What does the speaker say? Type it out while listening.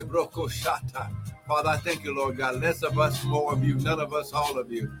Father, I thank you, Lord God. Less of us, more of you. None of us, all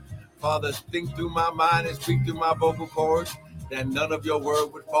of you. Father, think through my mind and speak through my vocal cords that none of your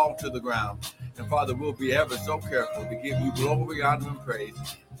word would fall to the ground. And Father, we'll be ever so careful to give you glory, honor, and praise.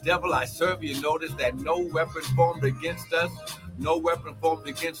 Devil, I serve you. Notice that no weapon formed against us, no weapon formed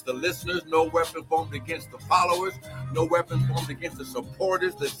against the listeners, no weapon formed against the followers, no weapon formed against the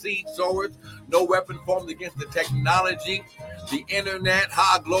supporters, the seed sowers, no weapon formed against the technology, the internet,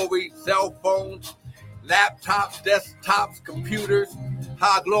 high glory, cell phones, laptops, desktops, computers,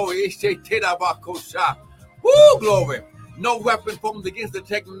 high glory. Woo, glory. No weapon formed against the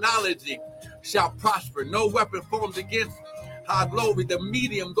technology shall prosper. No weapon formed against high glory, the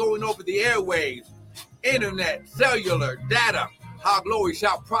medium going over the airwaves, internet, cellular, data, high glory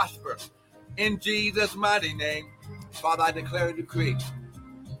shall prosper. In Jesus' mighty name, Father, I declare and decree.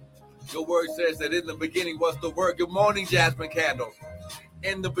 Your word says that in the beginning was the word. Good morning, Jasmine Candles.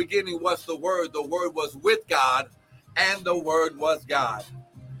 In the beginning was the word. The word was with God, and the word was God.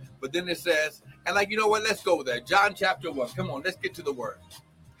 But then it says, and like, you know what? Let's go there. John chapter 1. Come on, let's get to the word.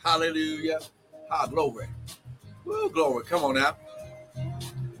 Hallelujah. High glory. Woo, glory. Come on now.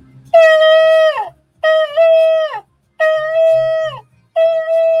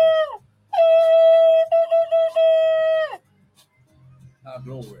 High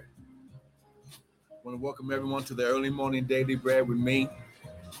glory. I want to welcome everyone to the early morning daily bread with me,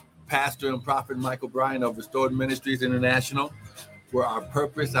 Pastor and Prophet Michael Bryan of Restored Ministries International, where our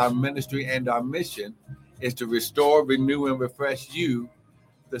purpose, our ministry, and our mission is to restore, renew, and refresh you,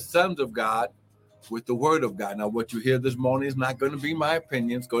 the sons of God, with the word of God. Now, what you hear this morning is not going to be my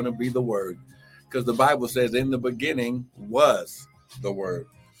opinion. It's going to be the word, because the Bible says in the beginning was the word.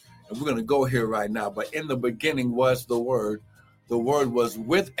 And we're going to go here right now. But in the beginning was the word. The word was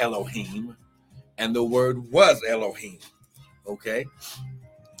with Elohim, and the word was Elohim. Okay?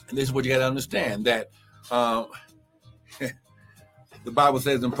 And this is what you got to understand, that the Bible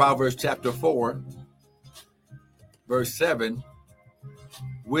says in Proverbs chapter 4, verse 7,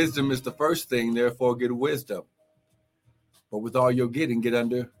 wisdom is the first thing, therefore get wisdom. But with all you're getting, get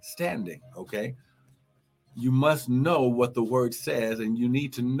understanding, okay? You must know what the word says, and you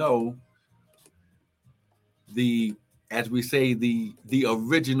need to know the, as we say, the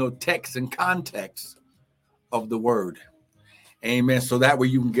original text and context of the word. Amen. So that way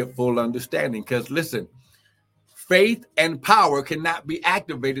you can get full understanding. Because listen, faith and power cannot be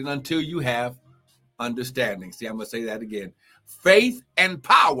activated until you have understanding. See, I'm going to say that again. Faith and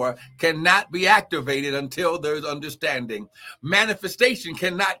power cannot be activated until there's understanding. Manifestation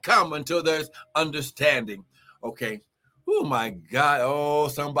cannot come until there's understanding. Okay. Oh, my God. Oh,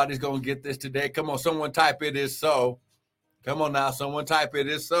 somebody's going to get this today. Come on, someone type it is so. Come on now, someone type it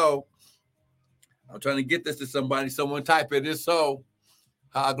is so. I'm trying to get this to somebody. Someone type it is so.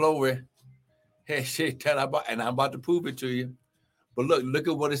 High glory. Hey, shit, and I'm about to prove it to you. But look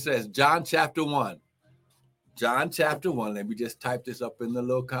at what it says. John chapter 1. John chapter 1. Let me just type this up in the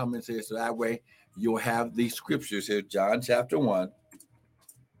little comments here, so that way you'll have these scriptures here. John chapter 1.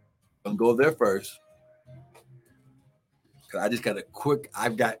 I'll go there first. Because I just got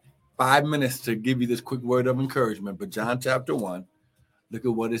I've got 5 minutes to give you this quick word of encouragement. But John chapter 1, look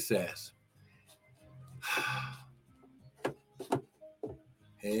at what it says.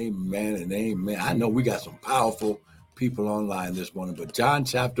 Amen and amen. I know we got some powerful people online this morning, but John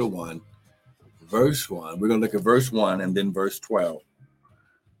chapter 1, verse 1. We're going to look at verse 1 and then verse 12.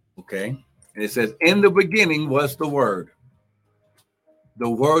 Okay? And it says, in the beginning was the Word. The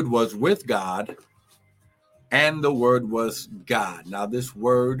Word was with God, and the Word was God. Now, this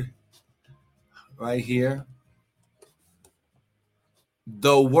word right here,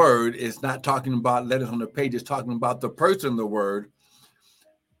 the Word, is not talking about letters on the page. It's talking about the person, the Word.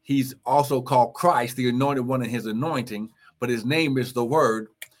 He's also called Christ, the anointed one in his anointing, but his name is the Word.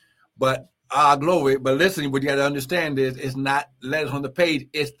 But glory. But listen, what you got to understand is it's not letters on the page.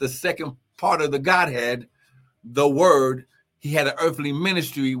 It's the second part of the Godhead, the Word. He had an earthly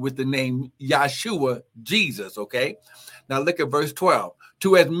ministry with the name Yahshua, Jesus, okay? Now look at verse 12.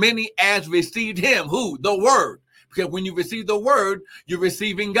 To as many as received him, who? The Word. Because when you receive the Word, you're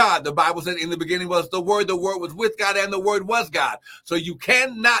receiving God. The Bible said in the beginning was the Word was with God, and the Word was God. So you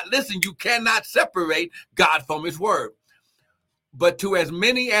cannot separate God from his Word. But to as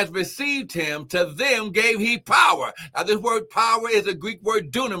many as received him, to them gave he power. Now this word power is a Greek word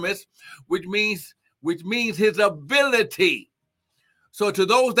dunamis, which means his ability. So to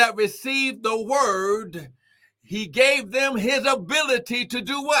those that received the Word, he gave them his ability to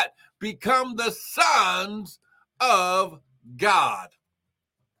do what? Become the sons of God.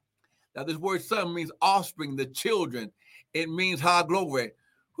 Now this word son means offspring, the children. It means high glory.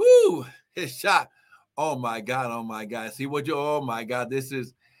 Whoo, his shot. Oh my God. Oh my God. See what you, oh my God. This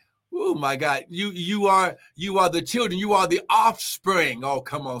is, oh my God. You are the children. You are the offspring. Oh,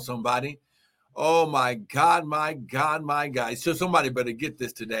 come on, somebody. Oh my God, my God, my God. So somebody better get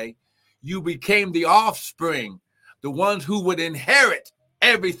this today. You became the offspring, the ones who would inherit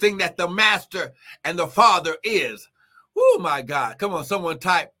everything that the master and the father is. Oh my God. Come on, someone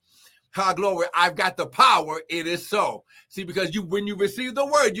type, "How glory, I've got the power, it is so." See, because when you receive the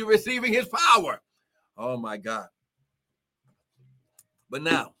word, you're receiving his power. Oh my God. But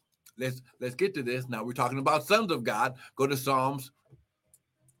now, let's get to this. Now we're talking about sons of God. Go to Psalms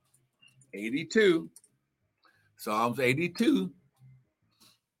 82. Psalms 82.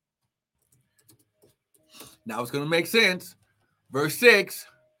 Now it's going to make sense. Verse 6,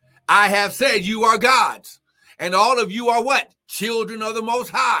 "I have said you are gods, and all of you are" what? "Children of the Most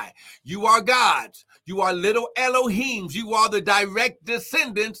High." You are gods. You are little Elohims. You are the direct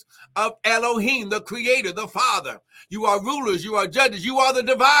descendants of Elohim, the creator, the father. You are rulers. You are judges. You are the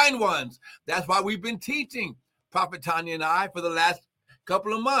divine ones. That's why we've been teaching, Prophet Tanya and I, for the last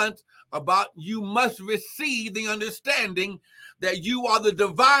couple of months about you must receive the understanding that you are the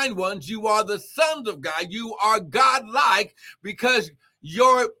divine ones. You are the sons of God. You are God-like because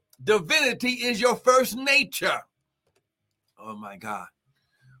your divinity is your first nature. Oh my God.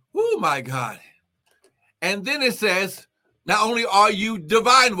 Oh my God. And then it says, not only are you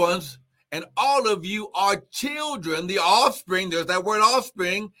divine ones, and all of you are children, the offspring, there's that word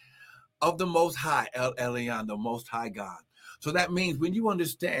offspring, of the Most High, El Elyon, the Most High God. So that means when you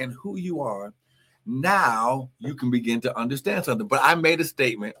understand who you are, now you can begin to understand something. But I made a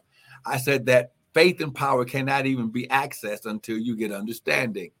statement. I said that faith and power cannot even be accessed until you get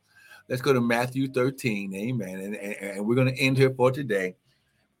understanding. Let's go to Matthew 13, amen. And we're going to end here for today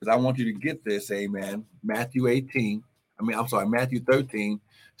because I want you to get this, amen. Matthew 13,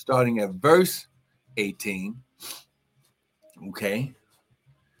 starting at verse 18. Okay.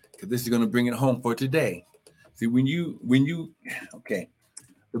 Because this is going to bring it home for today. See, okay.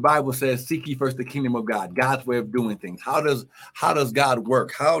 The Bible says, "Seek ye first the kingdom of God," God's way of doing things. How does God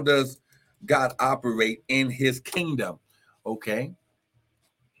work? How does God operate in his kingdom? Okay.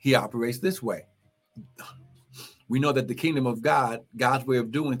 He operates this way. We know that the kingdom of God, God's way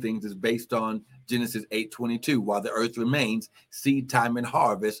of doing things, is based on Genesis 8:22. "While the earth remains, seed time and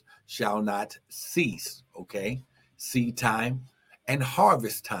harvest shall not cease." Okay. Seed time and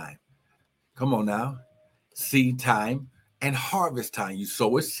harvest time. Come on now. Seed time and harvest time. You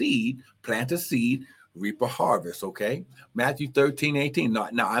sow a seed, plant a seed, reap a harvest, okay? Matthew 13:18.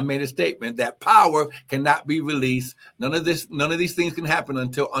 Now, I made a statement that power cannot be released. None of these things can happen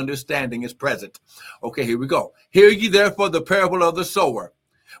until understanding is present. Okay, here we go. "Hear ye therefore the parable of the sower.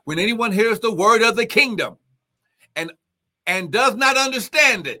 When anyone hears the word of the kingdom and does not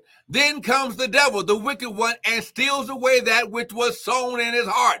understand it, then comes the devil, the wicked one, and steals away that which was sown in his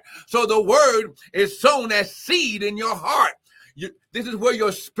heart." So the word is sown as seed in your heart. This is where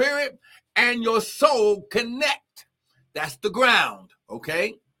your spirit and your soul connect. That's the ground,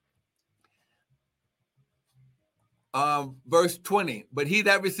 okay? Verse 20, "But he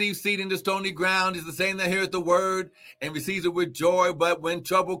that receives seed in the stony ground is the same that heareth the word and receives it with joy, but when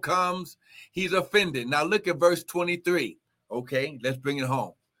trouble comes, he's offended." Now look at verse 23. Okay, let's bring it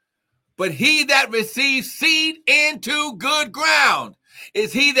home. "But he that receives seed into good ground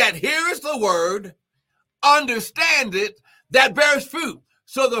is he that heareth the word, understands it, that bears fruit."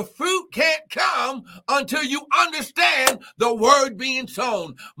 So the fruit can't come until you understand the word being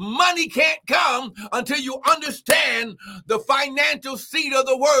sown. Money can't come until you understand the financial seed of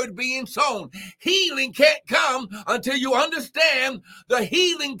the word being sown. Healing can't come until you understand the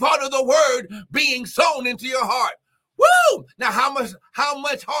healing part of the word being sown into your heart. Woo! Now, how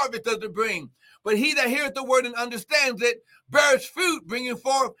much harvest does it bring? "But he that heareth the word and understands it bears fruit, bringing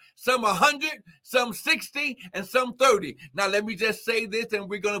forth some 100, some 60, and some 30. Now, let me just say this, and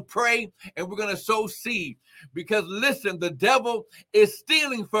we're going to pray, and we're going to sow seed. Because, listen, the devil is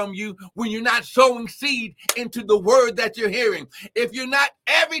stealing from you when you're not sowing seed into the word that you're hearing. If you're not,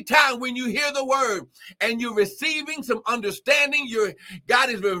 every time when you hear the word and you're receiving some understanding, God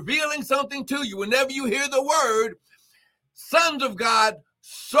is revealing something to you. Whenever you hear the word, sons of God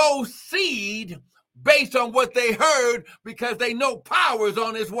sow seed based on what they heard because they know power is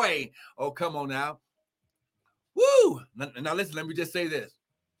on its way. Oh, come on now. Woo! Now listen, let me just say this.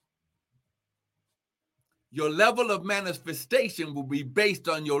 Your level of manifestation will be based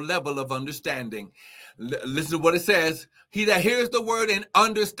on your level of understanding. Listen to what it says. "He that hears the word and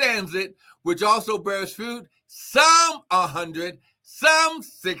understands it, which also bears fruit, some 100, some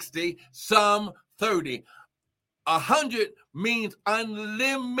 60, some 30. 100 means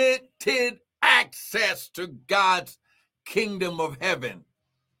unlimited access to God's kingdom of heaven.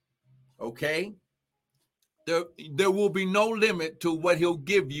 Okay? There will be no limit to what he'll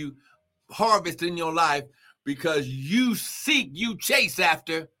give you, harvest in your life, because you chase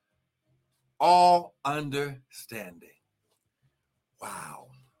after all understanding. Wow.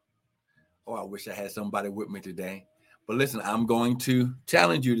 Oh, I wish I had somebody with me today. But listen, I'm going to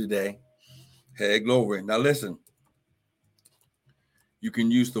challenge you today. Hey, glory. Now listen, you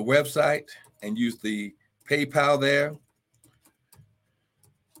can use the website and use the PayPal there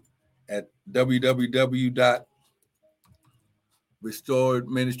at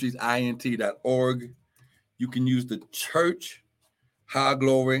www.restoredministriesint.org. You can use the church, High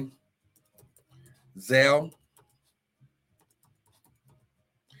Glory, Zelle,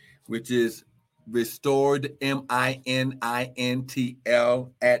 which is restored, MININTL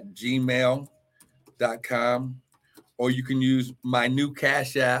 @gmail.com. Or you can use my new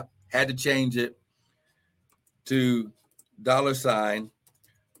Cash App, had to change it to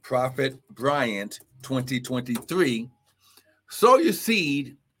 $Prophet Bryant 2023. Sow your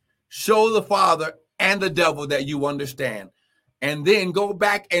seed, show the Father and the devil that you understand. And then go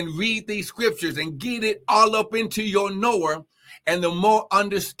back and read these scriptures and get it all up into your knower. And the more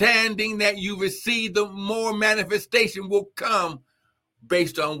understanding that you receive, the more manifestation will come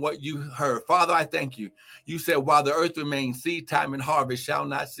based on what you heard. Father, I thank you. You said, while the earth remains, seed time and harvest shall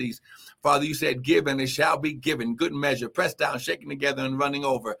not cease. Father, you said, give and it shall be given. Good measure, pressed down, shaken together, and running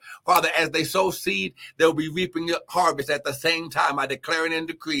over. Father, as they sow seed, they'll be reaping harvest at the same time. I declare it and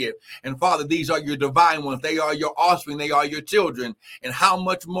decree it. And Father, these are your divine ones. They are your offspring. They are your children. And how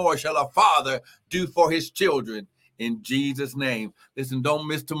much more shall a father do for his children? In Jesus' name. Listen, don't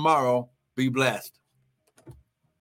miss tomorrow. Be blessed.